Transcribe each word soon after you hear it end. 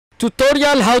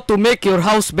Tutorial how to make your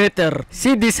house better.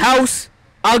 See this house?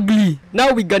 Ugly. Now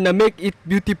we gonna make it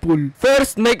beautiful.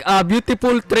 First, make a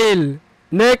beautiful trail.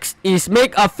 Next is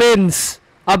make a fence.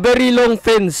 A very long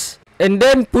fence. And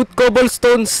then put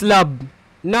cobblestone slab.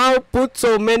 Now put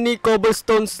so many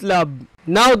cobblestone slab.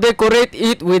 Now decorate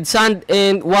it with sand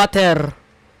and water.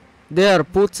 There,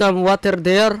 put some water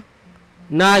there.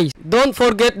 Nice. Don't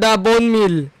forget the bone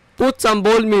meal. Put some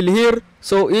bone meal here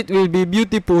so it will be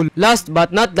beautiful. Last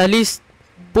but not the least,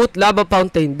 put lava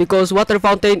fountain because water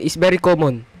fountain is very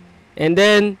common. And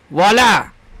then voila!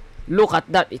 Look at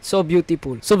that, it's so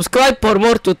beautiful. Subscribe for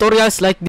more tutorials like this.